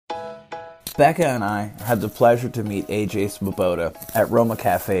Becca and I had the pleasure to meet A.J. Swoboda at Roma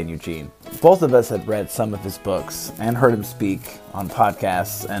Cafe in Eugene. Both of us had read some of his books and heard him speak on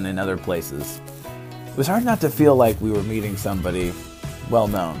podcasts and in other places. It was hard not to feel like we were meeting somebody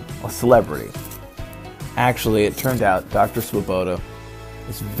well-known, a celebrity. Actually, it turned out Dr. Swoboda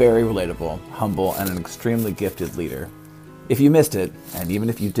is very relatable, humble, and an extremely gifted leader. If you missed it, and even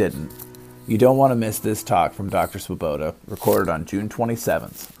if you didn't, you don't want to miss this talk from Dr. Swoboda, recorded on June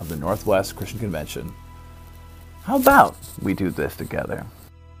 27th of the Northwest Christian Convention. How about we do this together?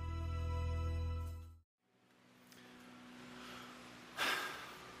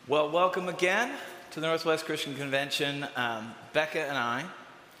 Well, welcome again to the Northwest Christian Convention. Becca and I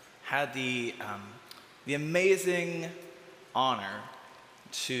had the amazing honor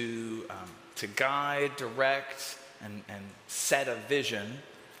to guide, direct, and set a vision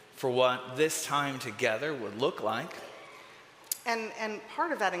for what this time together would look like. And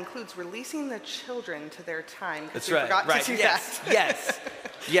part of that includes releasing the children to their time. That's right. Forgot to do that.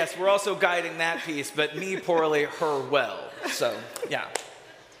 Yes. We're also guiding that piece, but me poorly, her well. So yeah.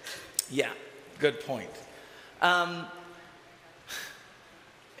 Good point.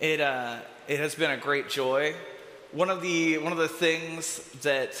 It has been a great joy. One of the things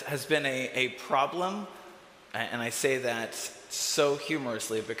that has been a problem, and I say that so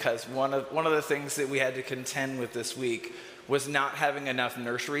humorously because one of the things that we had to contend with this week was not having enough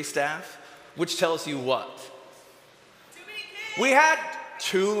nursery staff, which tells you what? Too many kids. We had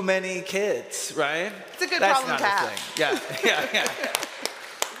too many kids, right? It's a good That's problem not to a have. thing.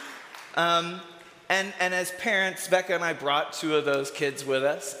 Yeah. And as parents, Becca and I brought two of those kids with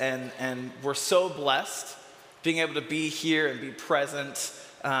us, and we're so blessed being able to be here and be present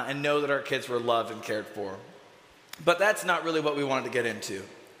and know that our kids were loved and cared for. But that's not really what we wanted to get into.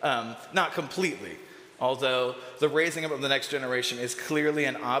 Not completely. Although the raising up of the next generation is clearly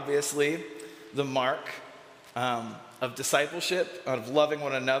and obviously the mark of discipleship, of loving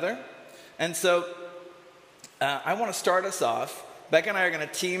one another. And so I want to start us off. Becca and I are going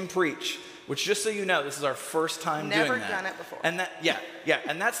to team preach, which, just so you know, this is our first time doing that. Never done it before. And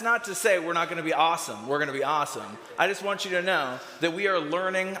and that's not to say we're not going to be awesome. We're going to be awesome. I just want you to know that we are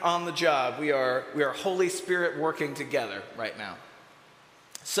learning on the job. We are Holy Spirit working together right now.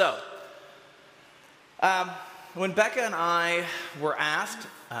 So, when Becca and I were asked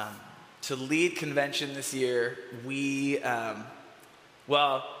to lead convention this year,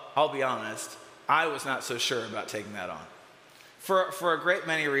 well, I'll be honest, I was not so sure about taking that on. For a great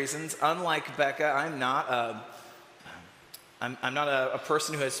many reasons. Unlike Becca, I'm not a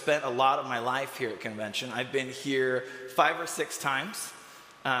person who has spent a lot of my life here at convention. I've been here 5 or 6 times,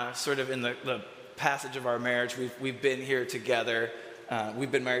 sort of in the passage of our marriage. We've been here together.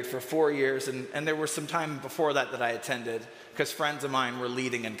 We've been married for 4 years, and there was some time before that I attended because friends of mine were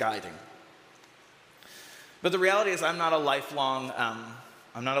leading and guiding. But the reality is, I'm not a lifelong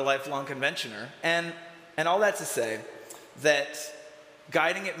conventioner, and all that to say that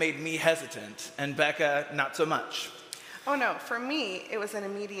guiding it made me hesitant, and Becca not so much. Oh no, for me it was an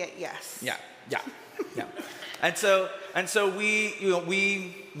immediate yes. Yeah. And so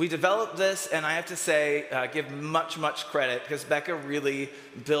we developed this, and I have to say, give much credit because Becca really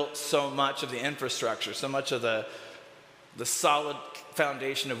built so much of the infrastructure, so much of the solid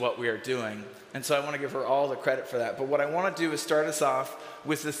foundation of what we are doing. And so I want to give her all the credit for that. But what I want to do is start us off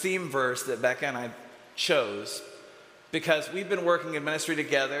with the theme verse that Becca and I chose, because we've been working in ministry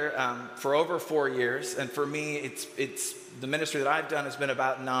together for over 4 years, and for me, it's the ministry that I've done has been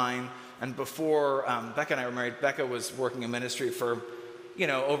about 9. And before Becca and I were married, Becca was working in ministry for,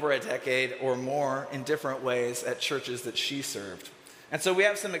 over a decade or more in different ways at churches that she served. And so we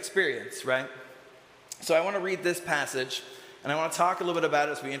have some experience, right? So I want to read this passage, and I want to talk a little bit about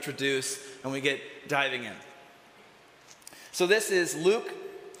it as we introduce and we get diving in. So this is Luke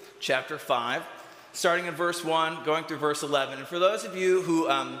chapter 5. Starting in verse 1, going through verse 11. And for those of you who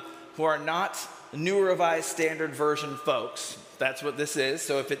are not New Revised Standard Version folks, that's what this is.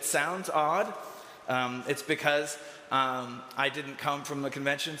 So if it sounds odd, it's because I didn't come from the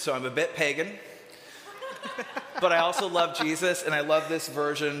convention, so I'm a bit pagan. But I also love Jesus, and I love this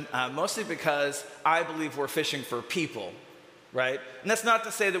version mostly because I believe we're fishing for people, right? And that's not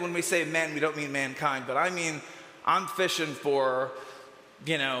to say that when we say men, we don't mean mankind, but I mean I'm fishing for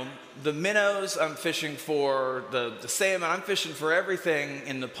the minnows, I'm fishing for the salmon, I'm fishing for everything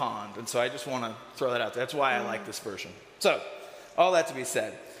in the pond. And so I just want to throw that out there. That's why I like this version. So, all that to be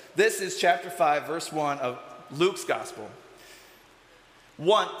said. This is chapter 5, verse 1 of Luke's gospel.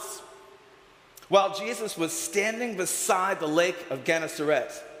 Once, while Jesus was standing beside the lake of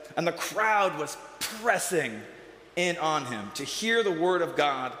Gennesaret, and the crowd was pressing in on him to hear the word of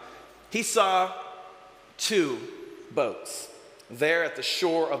God, he saw 2 boats there at the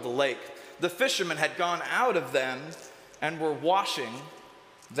shore of the lake. The fishermen had gone out of them and were washing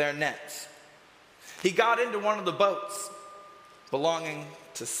their nets. He got into one of the boats belonging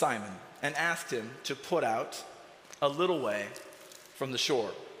to Simon and asked him to put out a little way from the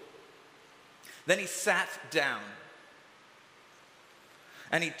shore. Then he sat down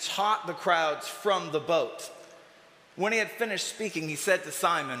and he taught the crowds from the boat. When he had finished speaking, he said to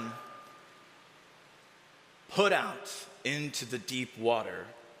Simon, "Put out into the deep water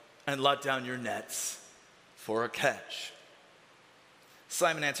and let down your nets for a catch."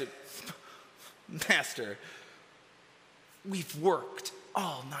 Simon answered, "Master, we've worked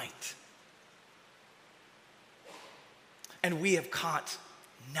all night, and we have caught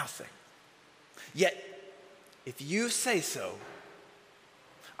nothing. Yet, if you say so,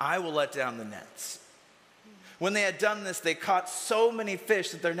 I will let down the nets." When they had done this, they caught so many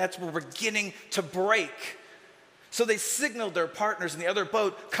fish that their nets were beginning to break. So they signaled their partners in the other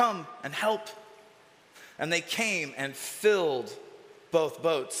boat, "Come and help." And they came and filled both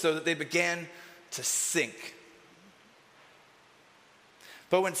boats so that they began to sink.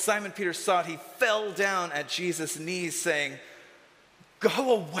 But when Simon Peter saw it, he fell down at Jesus' knees, saying,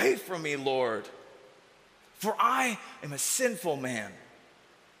 "Go away from me, Lord, for I am a sinful man."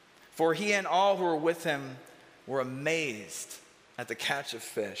 For he and all who were with him were amazed at the catch of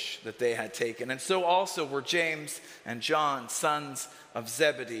fish that they had taken. And so also were James and John, sons of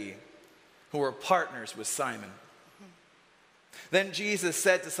Zebedee, who were partners with Simon. Then Jesus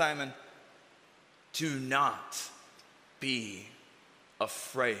said to Simon, "Do not be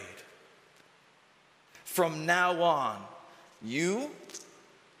afraid. From now on, you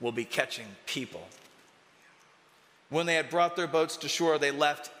will be catching people." When they had brought their boats to shore, they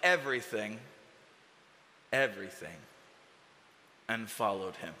left everything, and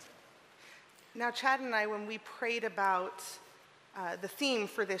followed him. Now, Chad and I, when we prayed about the theme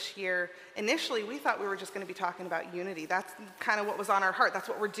for this year, initially we thought we were just going to be talking about unity. That's kind of what was on our heart. That's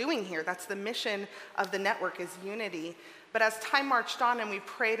what we're doing here. That's the mission of the network, is unity. But as time marched on and we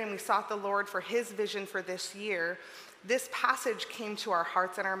prayed and we sought the Lord for his vision for this year, this passage came to our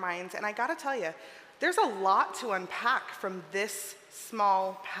hearts and our minds. And I got to tell you, there's a lot to unpack from this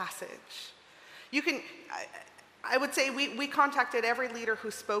small passage. I would say we contacted every leader who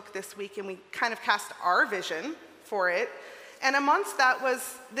spoke this week, and we kind of cast our vision for it. And amongst that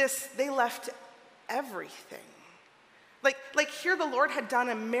was this: they left everything. Like here the Lord had done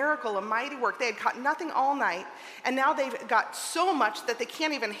a miracle, a mighty work. They had caught nothing all night, and now they've got so much that they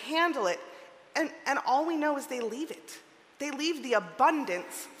can't even handle it. And all we know is they leave it. They leave the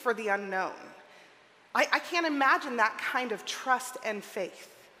abundance for the unknown. I can't imagine that kind of trust and faith.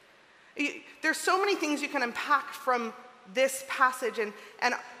 There's so many things you can unpack from this passage, and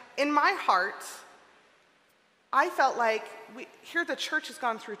in my heart, I felt like here the church has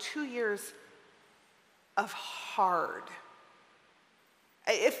gone through 2 years of hard.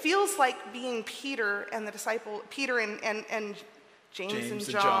 It feels like being Peter and the disciple, Peter and James and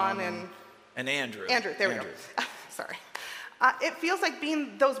John and Andrew. Andrew, there we go. Sorry. It feels like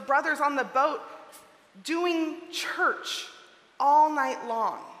being those brothers on the boat doing church all night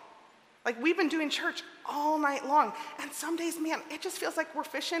long. Like we've been doing church all night long. And some days, man, it just feels like we're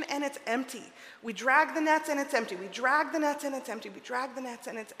fishing and it's empty. We drag the nets and it's empty. We drag the nets and it's empty. We drag the nets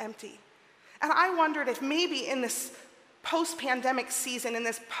and it's empty. And I wondered if maybe in this post-pandemic season, in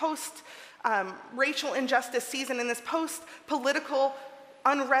this post-racial injustice season, in this post-political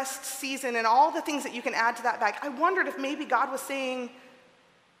unrest season, and all the things that you can add to that bag, I wondered if maybe God was saying,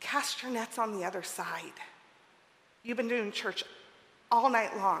 cast your nets on the other side. You've been doing church all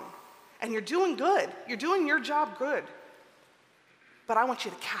night long. And you're doing good. You're doing your job good. But I want you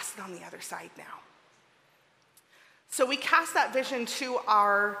to cast it on the other side now. So we cast that vision to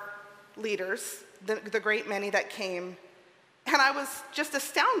our leaders, the great many that came. And I was just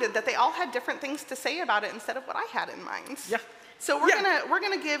astounded that they all had different things to say about it instead of what I had in mind. Yeah. So we're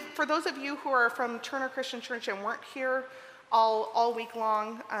gonna give, for those of you who are from Turner Christian Church and weren't here all week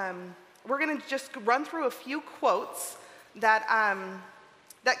long, we're gonna just run through a few quotes that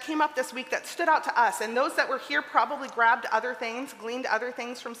came up this week that stood out to us. And those that were here probably grabbed other things, gleaned other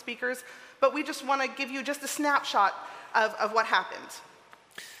things from speakers, but we just want to give you just a snapshot of what happened.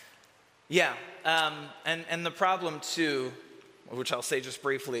 Yeah, and the problem too, which I'll say just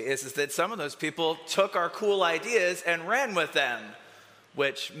briefly, is that some of those people took our cool ideas and ran with them,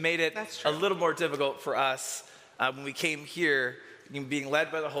 which made it a little more difficult for us when we came here being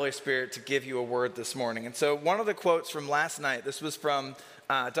led by the Holy Spirit to give you a word this morning. And so one of the quotes from last night, this was from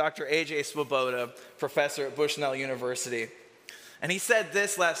Dr. A.J. Swoboda, professor at Bushnell University. And he said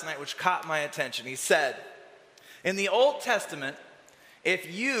this last night, which caught my attention. He said, in the Old Testament,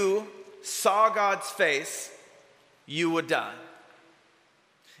 if you saw God's face, you would die.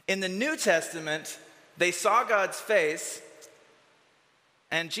 In the New Testament, they saw God's face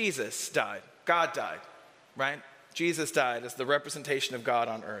and Jesus died. God died, right? Jesus died as the representation of God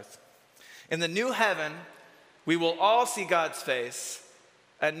on earth. In the new heaven, we will all see God's face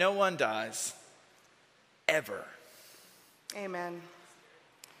and no one dies ever. Amen.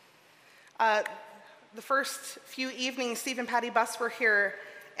 The first few evenings, Steve and Patty Buss were here,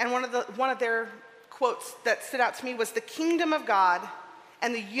 and one of their quotes that stood out to me was, "The kingdom of God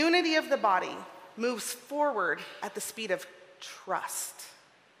and the unity of the body moves forward at the speed of trust."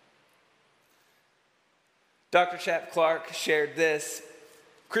 Dr. Chap Clark shared this: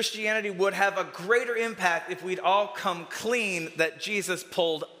 Christianity would have a greater impact if we'd all come clean that Jesus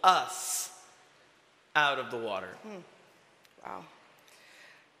pulled us out of the water. Wow.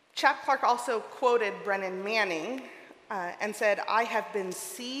 Chap Clark also quoted Brennan Manning and said, "I have been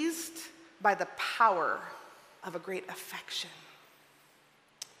seized by the power of a great affection."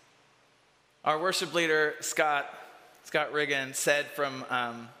 Our worship leader, Scott Riggin, said from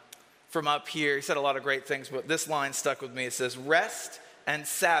up here, he said a lot of great things, but this line stuck with me. It says, rest and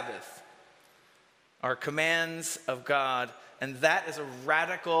Sabbath are commands of God, and that is a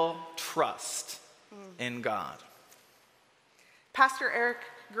radical trust in God. Pastor Eric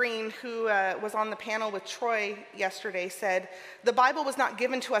Green, who was on the panel with Troy yesterday, said, "The Bible was not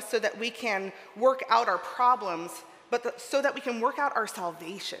given to us so that we can work out our problems, but so that we can work out our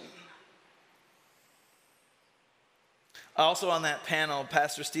salvation." Also on that panel,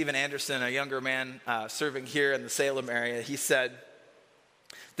 Pastor Stephen Anderson, a younger man serving here in the Salem area, he said,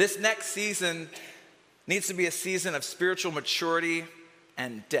 this next season needs to be a season of spiritual maturity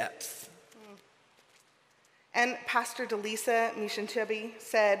and depth. And Pastor Delisa Mishintibi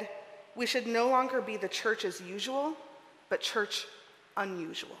said, "We should no longer be the church as usual, but church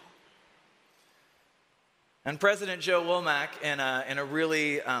unusual." And President Joe Womack, in a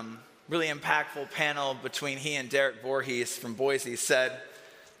really impactful panel between he and Derek Voorhees from Boise, said,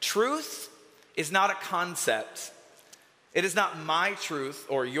 truth is not a concept. It is not my truth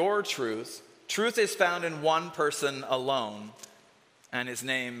or your truth. Truth is found in one person alone, and his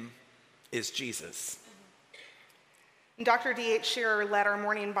name is Jesus. Dr. D.H. Shearer led our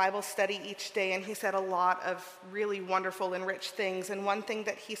morning Bible study each day, and he said a lot of really wonderful and rich things. And one thing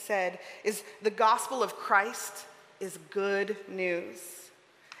that he said is, the gospel of Christ is good news.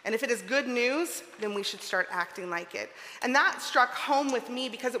 And if it is good news, then we should start acting like it. And that struck home with me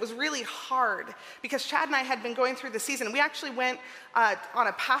because it was really hard, because Chad and I had been going through the season. We actually went on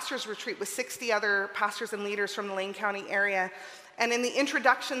a pastor's retreat with 60 other pastors and leaders from the Lane County area. And in the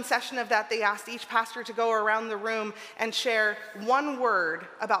introduction session of that, they asked each pastor to go around the room and share one word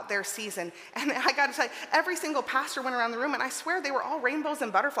about their season. And I got to tell you, every single pastor went around the room, and I swear they were all rainbows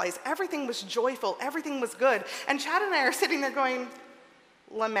and butterflies. Everything was joyful. Everything was good. And Chad and I are sitting there going,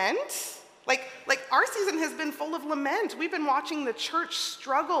 lament? Like our season has been full of lament. We've been watching the church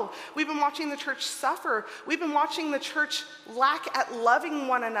struggle. We've been watching the church suffer. We've been watching the church lack at loving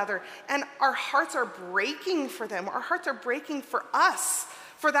one another. And our hearts are breaking for them. Our hearts are breaking for us,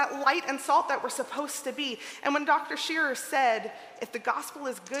 for that light and salt that we're supposed to be. And when Dr. Shearer said, if the gospel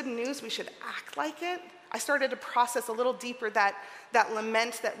is good news, we should act like it, I started to process a little deeper that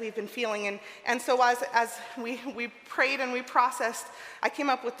lament that we've been feeling. And so as we prayed and we processed, I came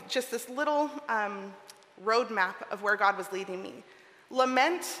up with just this little roadmap of where God was leading me.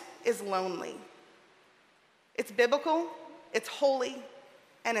 Lament is lonely. It's biblical, it's holy,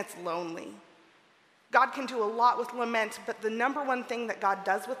 and it's lonely. God can do a lot with lament, but the number one thing that God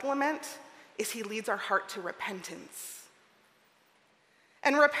does with lament is he leads our heart to repentance.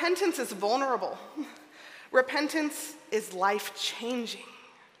 And repentance is vulnerable. Repentance is life-changing.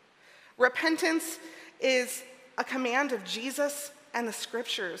 Repentance is a command of Jesus and the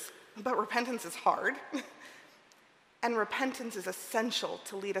scriptures, but repentance is hard. And repentance is essential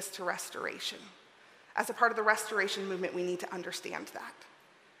to lead us to restoration. As a part of the restoration movement, we need to understand that.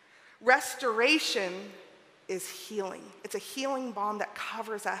 Restoration is healing. It's a healing balm that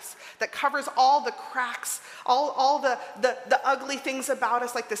covers us, that covers all the cracks, all the ugly things about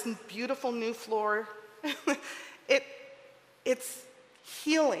us, like this beautiful new floor. It's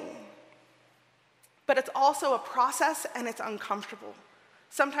healing, but it's also a process, and it's uncomfortable.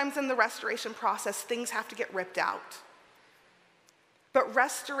 Sometimes in the restoration process, things have to get ripped out. But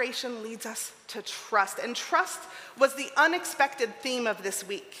restoration leads us to trust. And trust was the unexpected theme of this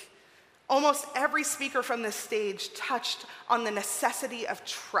week. Almost every speaker from this stage touched on the necessity of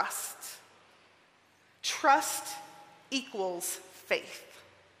trust. Trust equals faith.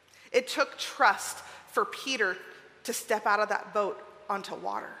 It took trust for Peter to step out of that boat onto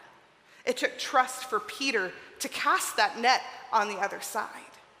water. It took trust for Peter to cast that net on the other side.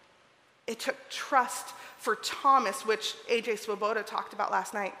 It took trust for Thomas, which AJ Swoboda talked about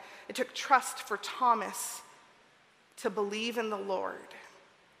last night. It took trust for Thomas to believe in the Lord.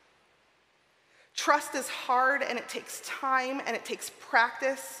 Trust is hard, and it takes time, and it takes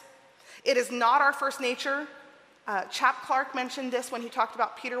practice. It is not our first nature. Chap Clark mentioned this when he talked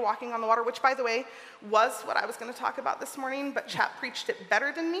about Peter walking on the water, which, by the way, was what I was going to talk about this morning, but Chap preached it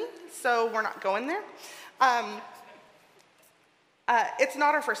better than me, so we're not going there. It's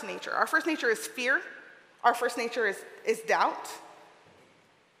not our first nature. Our first nature is fear. Our first nature is doubt.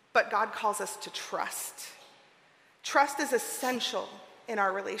 But God calls us to trust. Trust is essential in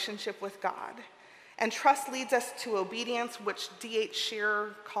our relationship with God. And trust leads us to obedience, which D.H.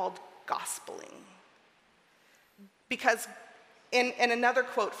 Shearer called gospeling. Because in another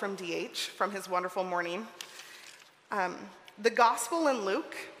quote from D.H., from his wonderful morning, the gospel in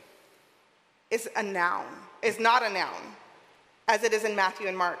Luke is a noun, is not a noun, as it is in Matthew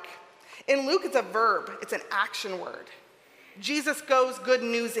and Mark. In Luke, it's a verb, it's an action word. Jesus goes good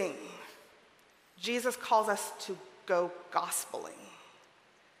newsing. Jesus calls us to go gospeling.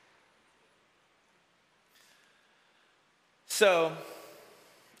 So,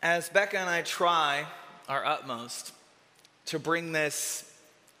 as Becca and I try our utmost to bring this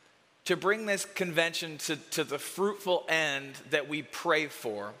convention to the fruitful end that we pray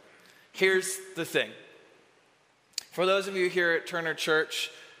for, here's the thing. For those of you here at Turner Church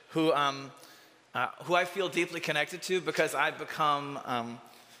who I feel deeply connected to because I've become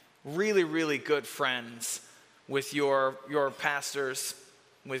really, really good friends with your pastors,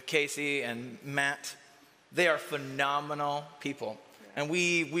 with Casey and Matt. They are phenomenal people. And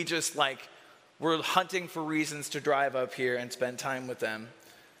we just we're hunting for reasons to drive up here and spend time with them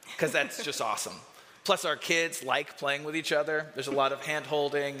because that's just awesome. Plus our kids like playing with each other. There's a lot of hand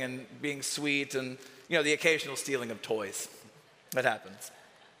holding and being sweet and, the occasional stealing of toys. That happens.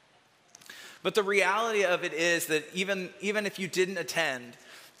 But the reality of it is that even if you didn't attend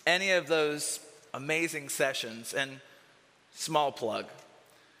any of those amazing sessions, and small plug,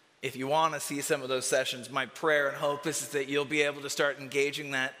 if you want to see some of those sessions, my prayer and hope is that you'll be able to start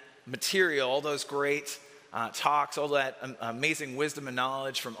engaging that material, all those great talks, all that amazing wisdom and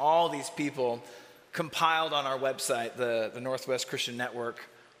knowledge from all these people compiled on our website, the Northwest Christian Network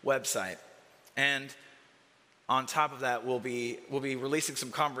website. And on top of that, we'll be releasing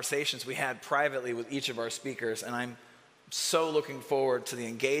some conversations we had privately with each of our speakers, and I'm so looking forward to the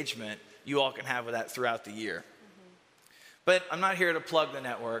engagement you all can have with that throughout the year. But I'm not here to plug the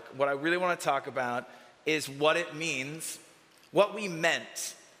network. What I really want to talk about is what it means, what we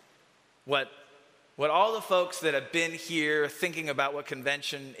meant, what all the folks that have been here thinking about what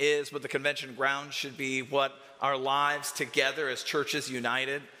convention is, what the convention grounds should be, what our lives together as churches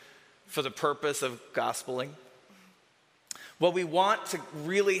united for the purpose of gospeling. What we want to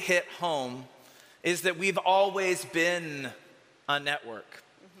really hit home is that we've always been a network.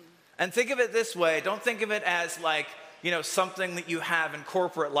 Mm-hmm. And think of it this way. Don't think of it as something that you have in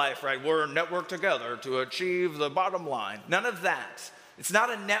corporate life, right? We're networked together to achieve the bottom line. None of that. It's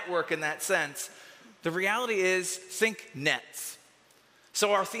not a network in that sense. The reality is, think nets.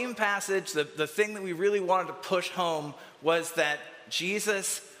 So our theme passage, the thing that we really wanted to push home was that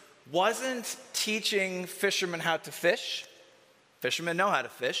Jesus wasn't teaching fishermen how to fish. Fishermen know how to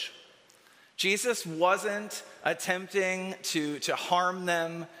fish. Jesus wasn't attempting to harm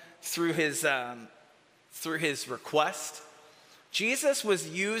them through his request. Jesus was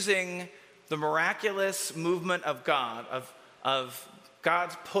using the miraculous movement of God, of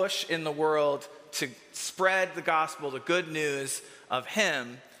God's push in the world to spread the gospel, the good news of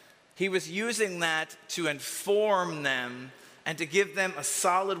him. He was using that to inform them and to give them a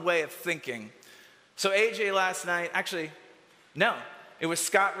solid way of thinking. So AJ last night, it was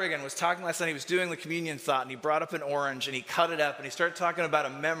Scott Riggin was talking last night. He was doing the communion thought, and he brought up an orange, and he cut it up, and he started talking about a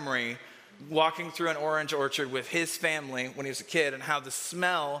memory walking through an orange orchard with his family when he was a kid, and how the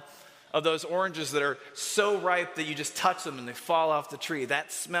smell of those oranges that are so ripe that you just touch them and they fall off the tree,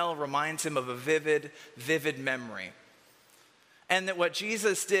 that smell reminds him of a vivid, vivid memory. And that what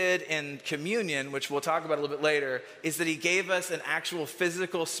Jesus did in communion, which we'll talk about a little bit later, is that he gave us an actual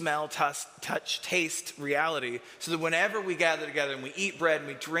physical smell, touch, taste reality, so that whenever we gather together and we eat bread and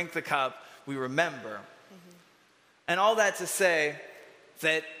we drink the cup, we remember. Mm-hmm. And all that to say,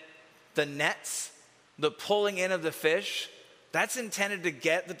 that the nets, the pulling in of the fish, that's intended to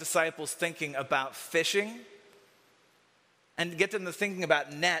get the disciples thinking about fishing and get them to thinking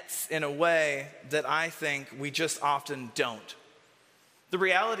about nets in a way that I think we just often don't. The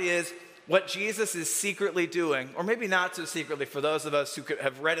reality is, what Jesus is secretly doing, or maybe not so secretly for those of us who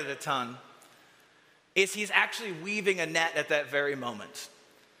have read it a ton, is he's actually weaving a net at that very moment.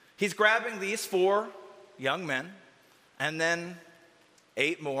 He's grabbing these 4 young men and then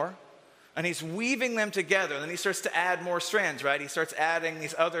 8 more, and he's weaving them together. And then he starts to add more strands, right? He starts adding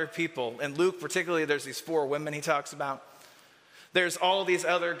these other people. In Luke particularly, there's these 4 women he talks about. There's all these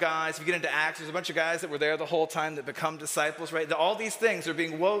other guys. If you get into Acts, there's a bunch of guys that were there the whole time that become disciples, right? All these things are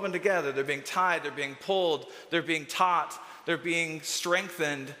being woven together. They're being tied. They're being pulled. They're being taught. They're being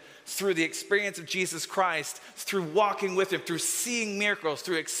strengthened through the experience of Jesus Christ, through walking with him, through seeing miracles,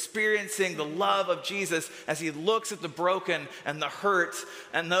 through experiencing the love of Jesus as he looks at the broken and the hurt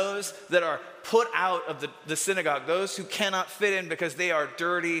and those that are put out of the synagogue, those who cannot fit in because they are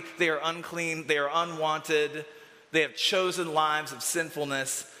dirty, they are unclean, they are unwanted. They have chosen lives of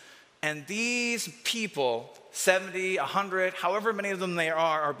sinfulness. And these people, 70, 100, however many of them they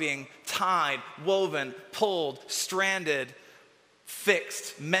are being tied, woven, pulled, stranded,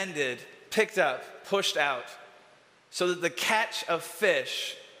 fixed, mended, picked up, pushed out, so that the catch of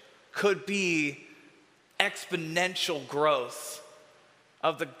fish could be exponential growth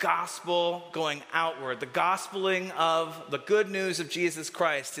of the gospel going outward, the gospeling of the good news of Jesus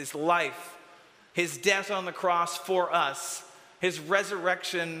Christ, his life, his death on the cross for us, his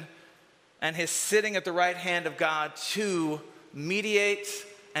resurrection, and his sitting at the right hand of God to mediate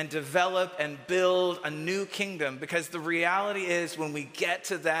and develop and build a new kingdom. Because the reality is, when we get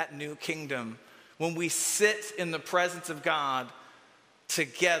to that new kingdom, when we sit in the presence of God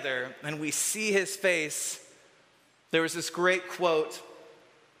together and we see his face, there was this great quote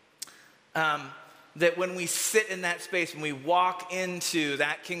that when we sit in that space, when we walk into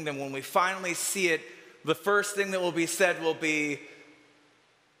that kingdom, when we finally see it, the first thing that will be said will be,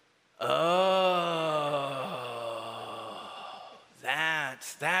 oh,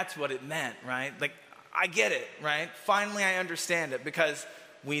 that's what it meant, right? Like, I get it, right? Finally, I understand it, because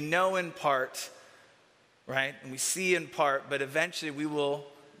we know in part, right? And we see in part, but eventually we will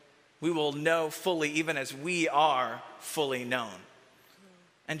know fully, even as we are fully known.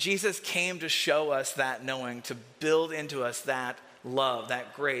 And Jesus came to show us that knowing, to build into us that love,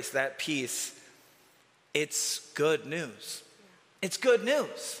 that grace, that peace. It's good news. It's good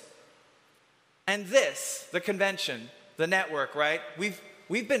news. And this, the convention, the network, right?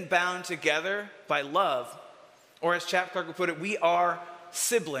 We've been bound together by love. Or as Chap Clark would put it, we are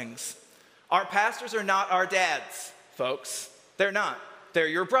siblings. Our pastors are not our dads, folks. They're not. They're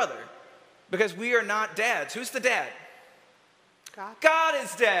your brother. Because we are not dads. Who's the dad? God. God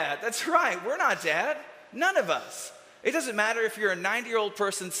is dad. That's right. We're not dad. None of us. It doesn't matter if you're a 90-year-old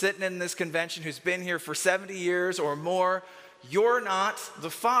person sitting in this convention who's been here for 70 years or more. You're not the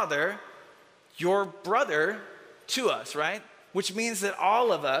father. You're brother to us, right? Which means that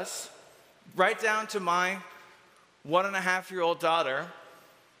all of us, right down to my 1.5-year-old daughter,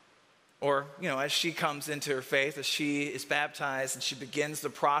 or, as she comes into her faith, as she is baptized and she begins the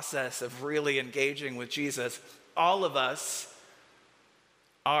process of really engaging with Jesus, all of us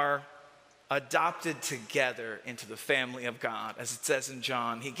are adopted together into the family of God. As it says in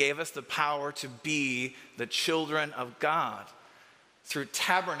John, he gave us the power to be the children of God through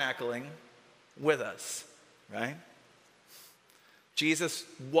tabernacling with us, right? Jesus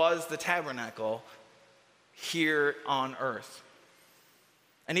was the tabernacle here on earth.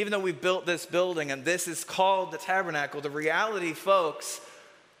 And even though we built this building and this is called the tabernacle, the reality, folks,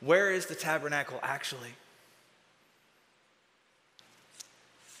 where is the tabernacle actually?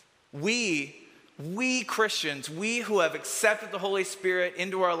 We Christians, we who have accepted the Holy Spirit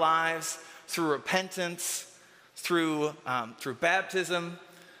into our lives through repentance, through baptism,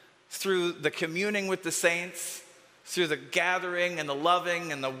 through the communing with the saints, through the gathering and the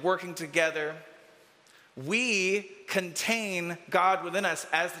loving and the working together, we contain God within us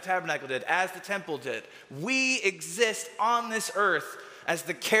as the tabernacle did, as the temple did. We exist on this earth as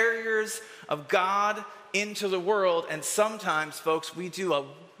the carriers of God into the world, and sometimes, folks, we do a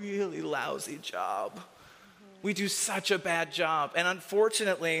really lousy job. We do such a bad job. And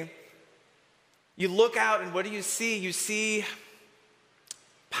unfortunately, you look out and what do you see? You see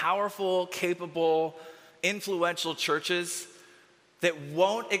powerful, capable, influential churches that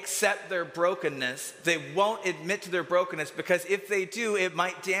won't accept their brokenness. They won't admit to their brokenness, because if they do, it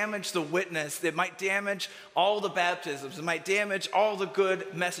might damage the witness. It might damage all the baptisms. It might damage all the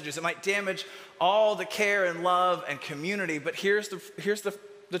good messages. It might damage all the care and love and community. But here's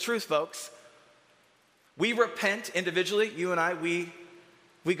the truth, folks. We repent individually, you and I.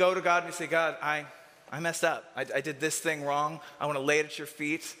 We go to God and we say, God, I messed up. I did this thing wrong. I want to lay it at your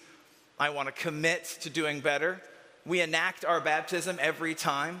feet. I want to commit to doing better. We enact our baptism every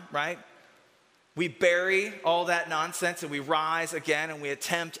time, right? We bury all that nonsense and we rise again, and we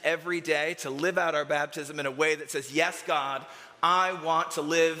attempt every day to live out our baptism in a way that says, yes, God, I want to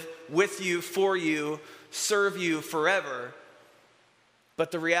live with you, for you, serve you forever.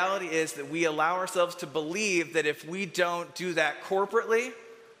 But the reality is that we allow ourselves to believe that if we don't do that corporately,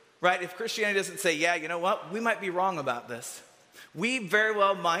 right? If Christianity doesn't say, yeah, you know what? We might be wrong about this. We very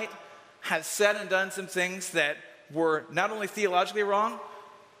well might have said and done some things that were not only theologically wrong,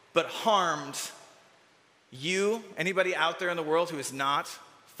 but harmed you, anybody out there in the world who is not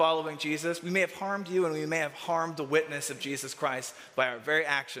following Jesus. We may have harmed you, and we may have harmed the witness of Jesus Christ by our very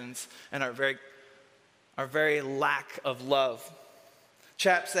actions and our very lack of love.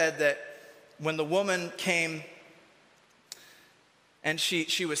 Chap said that when the woman came and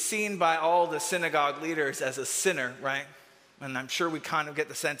she was seen by all the synagogue leaders as a sinner, right? And I'm sure we kind of get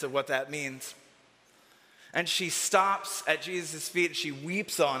the sense of what that means. And she stops at Jesus' feet, she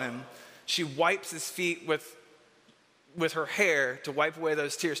weeps on him. She wipes his feet with her hair to wipe away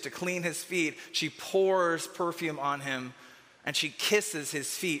those tears, to clean his feet. She pours perfume on him, and she kisses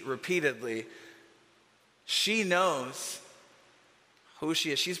his feet repeatedly. She knows who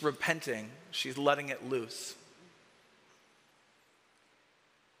she is. She's repenting. She's letting it loose.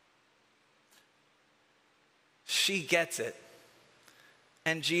 She gets it.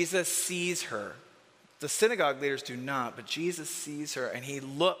 And Jesus sees her. The synagogue leaders do not, but Jesus sees her and he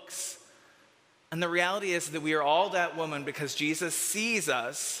looks. And the reality is that we are all that woman because Jesus sees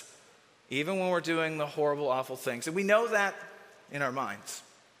us even when we're doing the horrible, awful things. And we know that in our minds,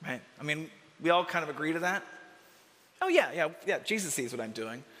 right? I mean, we all kind of agree to that. Oh yeah, Jesus sees what I'm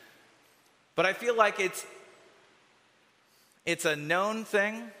doing. But I feel like it's a known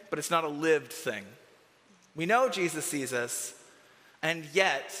thing, but it's not a lived thing. We know Jesus sees us, and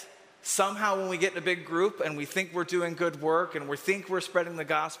yet somehow when we get in a big group and we think we're doing good work and we think we're spreading the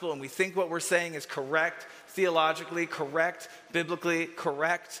gospel and we think what we're saying is correct, theologically correct, biblically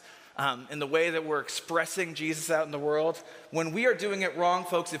correct, in the way that we're expressing Jesus out in the world, when we are doing it wrong,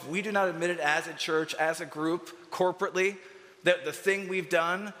 folks, if we do not admit it as a church, as a group, corporately, that the thing we've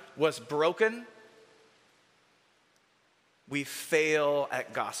done was broken, we fail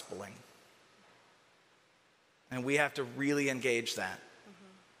at gospeling. And we have to really engage that.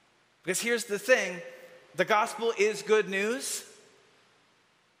 Because here's the thing, the gospel is good news,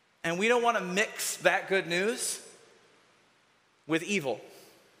 and we don't want to mix that good news with evil.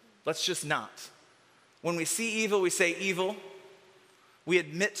 Let's just not. When we see evil, we say evil, we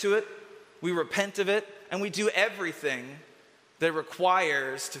admit to it, we repent of it, and we do everything that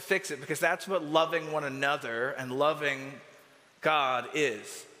requires to fix it, because that's what loving one another and loving God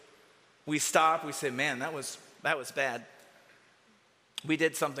is. We stop, we say, man, that was bad. We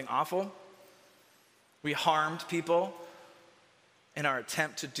did something awful. We harmed people in our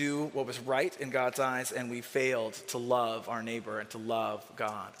attempt to do what was right in God's eyes, and we failed to love our neighbor and to love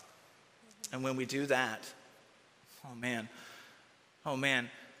God. And when we do that, oh man,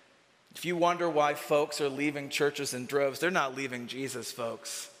 if you wonder why folks are leaving churches in droves, they're not leaving Jesus,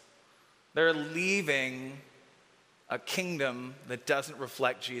 folks. They're leaving a kingdom that doesn't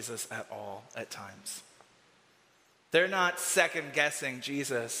reflect Jesus at all at times. They're not second-guessing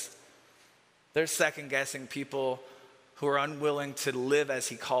Jesus. They're second-guessing people who are unwilling to live as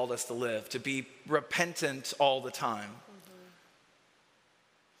he called us to live, to be repentant all the time,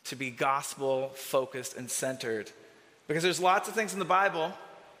 to be gospel-focused and centered. Because there's lots of things in the Bible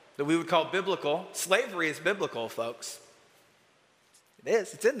that we would call biblical. Slavery is biblical, folks. It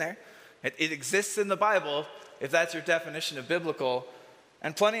is. It's in there. It exists in the Bible, if that's your definition of biblical.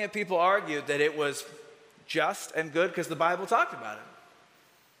 And plenty of people argued that it was just and good because the Bible talked about it.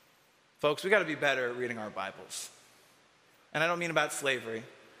 Folks, we got to be better at reading our Bibles. And I don't mean about slavery.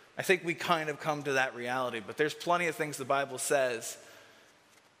 I think we kind of come to that reality, but there's plenty of things the Bible says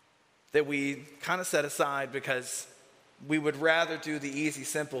that we kind of set aside because we would rather do the easy,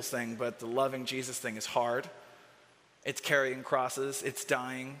 simple thing, but the loving Jesus thing is hard. It's carrying crosses. It's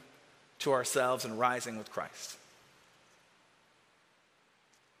dying to ourselves and rising with Christ.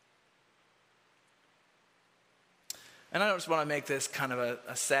 And I don't just want to make this kind of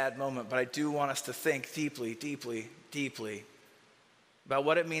a sad moment, but I do want us to think deeply, deeply, deeply about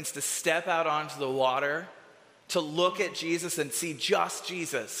what it means to step out onto the water, to look at Jesus and see just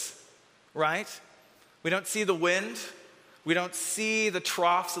Jesus, right? We don't see the wind. We don't see the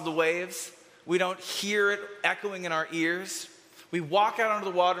troughs of the waves. We don't hear it echoing in our ears. We walk out onto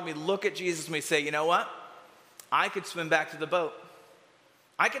the water and we look at Jesus and we say, you know what? I could swim back to the boat.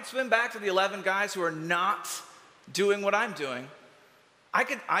 I could swim back to the 11 guys who are not doing what I'm doing. I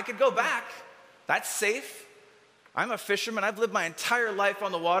could go back. That's safe. I'm a fisherman. I've lived my entire life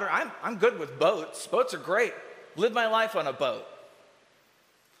on the water. I'm good with boats. Boats are great. Lived my life on a boat.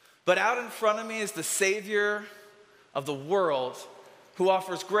 But out in front of me is the Savior of the world who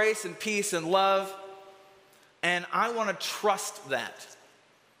offers grace and peace and love. And I want to trust that.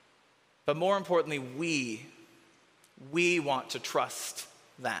 But more importantly, we want to trust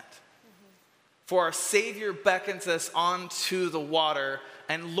that. For our Savior beckons us onto the water,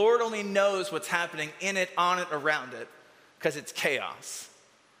 and Lord only knows what's happening in it, on it, around it, because it's chaos.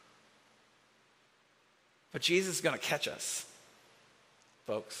 But Jesus is going to catch us,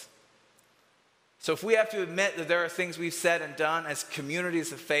 folks. So if we have to admit that there are things we've said and done as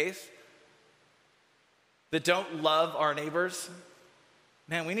communities of faith that don't love our neighbors,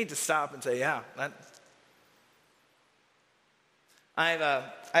 man, we need to stop and say, yeah, I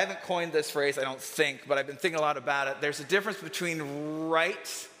haven't coined this phrase, I don't think, but I've been thinking a lot about it. There's a difference between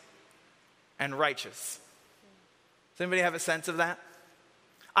right and righteous. Does anybody have a sense of that?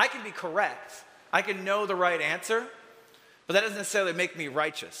 I can be correct. I can know the right answer, but that doesn't necessarily make me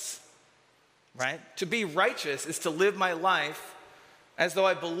righteous, right? To be righteous is to live my life as though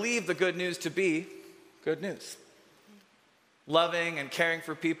I believe the good news to be good news. Loving and caring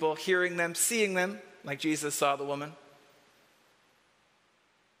for people, hearing them, seeing them, like Jesus saw the woman.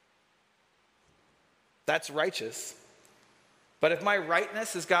 That's righteous. But if my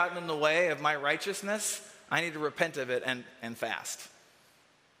rightness has gotten in the way of my righteousness, I need to repent of it and fast.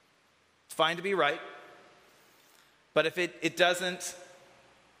 It's fine to be right, but if it doesn't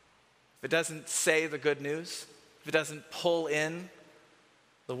say the good news, if it doesn't pull in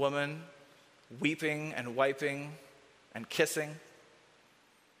the woman weeping and wiping and kissing,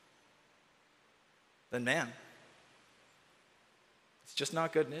 then man, it's just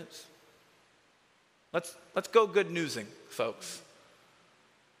not good news. Let's go good newsing, folks.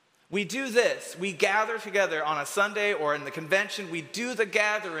 We do this. We gather together on a Sunday or in the convention. We do the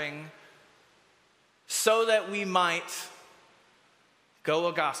gathering so that we might go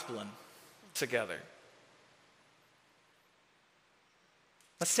a gospeling together.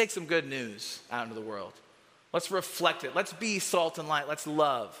 Let's take some good news out into the world. Let's reflect it. Let's be salt and light. Let's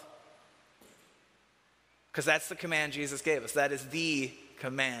love. Because that's the command Jesus gave us. That is the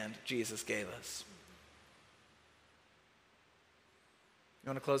command Jesus gave us. You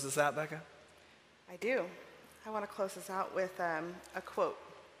want to close this out, Becca? I do. I want to close this out with a quote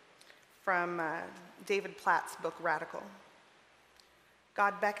from David Platt's book, Radical.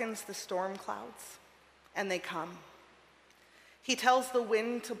 God beckons the storm clouds, and they come. He tells the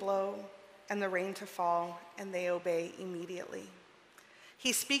wind to blow and the rain to fall, and they obey immediately.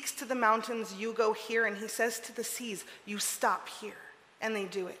 He speaks to the mountains, you go here, and he says to the seas, you stop here, and they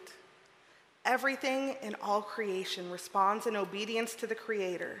do it. Everything in all creation responds in obedience to the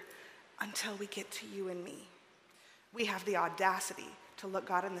Creator until we get to you and me. We have the audacity to look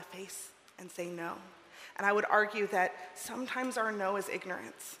God in the face and say no. And I would argue that sometimes our no is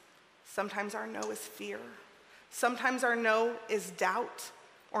ignorance. Sometimes our no is fear. Sometimes our no is doubt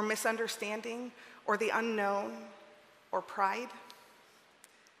or misunderstanding or the unknown or pride.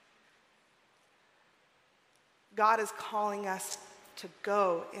 God is calling us to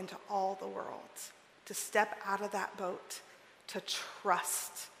go into all the world, to step out of that boat, to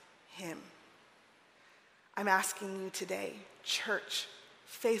trust him. I'm asking you today, church,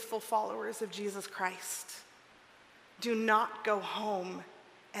 faithful followers of Jesus Christ, do not go home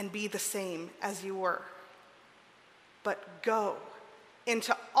and be the same as you were, but go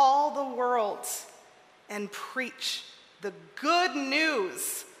into all the world and preach the good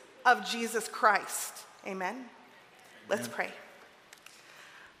news of Jesus Christ. Amen? Let's pray.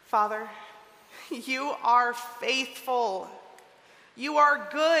 Father, you are faithful. You are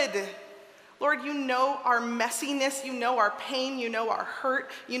good. Lord, you know our messiness. You know our pain. You know our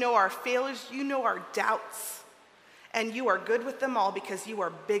hurt. You know our failures. You know our doubts. And you are good with them all because you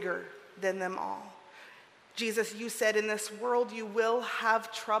are bigger than them all. Jesus, you said in this world you will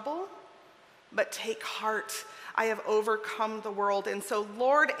have trouble, but take heart. I have overcome the world. And so,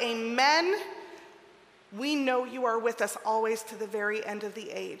 Lord, amen. We know you are with us always to the very end of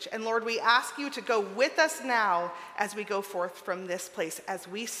the age. And Lord, we ask you to go with us now as we go forth from this place, as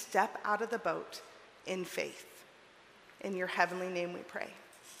we step out of the boat in faith. In your heavenly name we pray.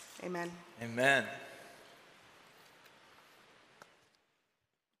 Amen. Amen.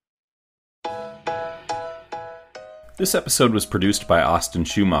 This episode was produced by Austin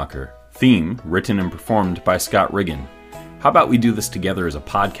Schumacher. Theme, written and performed by Scott Riggin. How about we do this together as a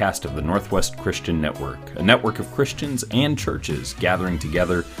podcast of the Northwest Christian Network, a network of Christians and churches gathering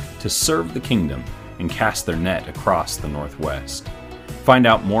together to serve the kingdom and cast their net across the Northwest. Find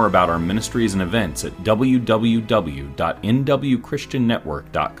out more about our ministries and events at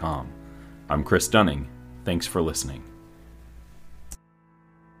www.nwchristiannetwork.com. I'm Chris Dunning. Thanks for listening.